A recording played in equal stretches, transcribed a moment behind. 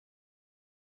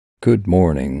Good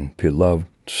morning,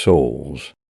 beloved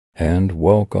souls, and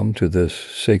welcome to this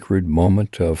sacred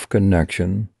moment of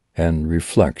connection and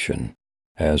reflection.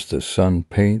 As the sun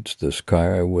paints the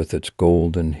sky with its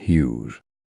golden hues,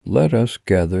 let us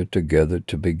gather together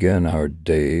to begin our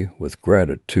day with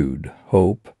gratitude,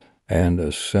 hope, and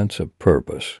a sense of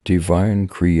purpose. Divine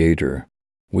Creator,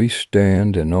 we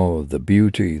stand in awe of the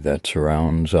beauty that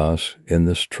surrounds us in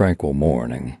this tranquil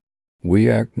morning.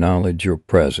 We acknowledge your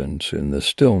presence in the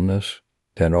stillness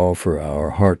and offer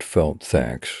our heartfelt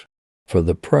thanks for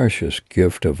the precious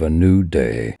gift of a new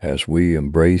day. As we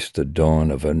embrace the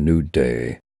dawn of a new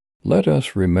day, let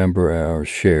us remember our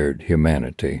shared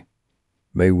humanity.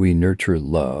 May we nurture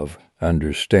love,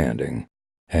 understanding,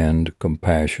 and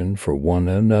compassion for one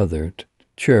another,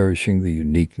 cherishing the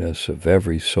uniqueness of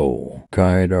every soul.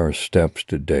 Guide our steps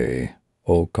today,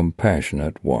 O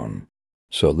compassionate one,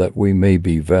 so that we may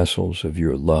be vessels of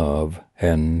your love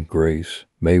and grace.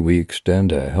 May we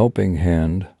extend a helping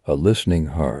hand, a listening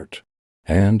heart,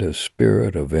 and a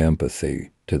spirit of empathy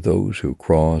to those who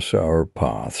cross our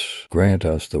paths. Grant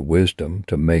us the wisdom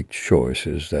to make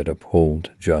choices that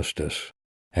uphold justice,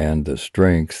 and the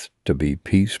strength to be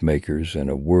peacemakers in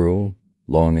a world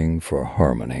longing for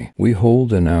harmony. We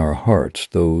hold in our hearts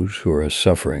those who are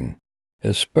suffering,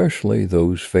 especially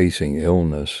those facing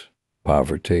illness,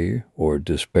 poverty, or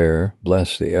despair.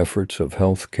 Bless the efforts of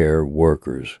healthcare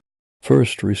workers,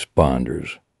 first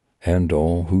responders, and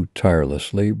all who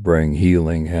tirelessly bring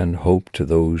healing and hope to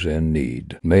those in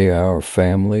need. May our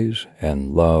families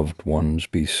and loved ones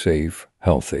be safe,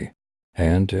 healthy,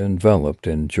 and enveloped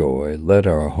in joy. Let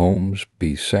our homes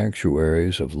be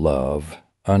sanctuaries of love,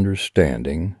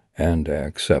 understanding, and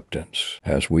acceptance.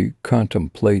 As we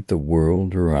contemplate the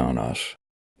world around us,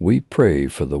 we pray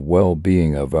for the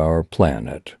well-being of our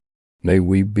planet. May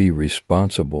we be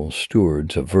responsible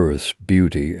stewards of Earth's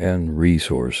beauty and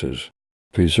resources,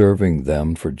 preserving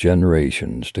them for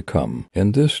generations to come.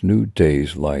 In this new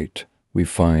day's light, we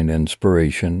find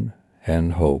inspiration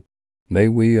and hope. May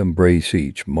we embrace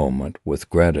each moment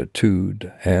with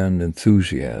gratitude and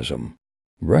enthusiasm,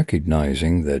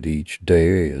 recognizing that each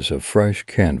day is a fresh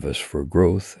canvas for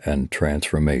growth and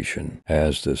transformation.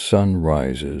 As the sun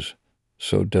rises,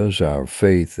 so does our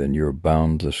faith in your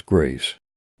boundless grace.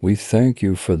 We thank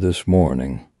you for this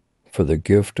morning, for the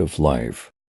gift of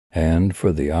life, and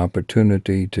for the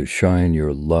opportunity to shine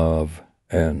your love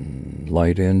and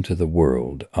light into the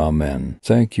world. Amen.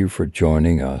 Thank you for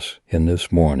joining us in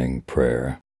this morning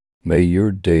prayer. May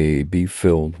your day be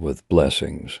filled with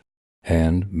blessings,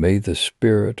 and may the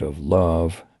spirit of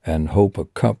love and hope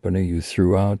accompany you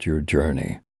throughout your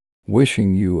journey.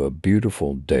 Wishing you a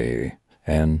beautiful day,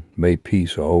 and may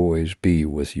peace always be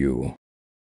with you.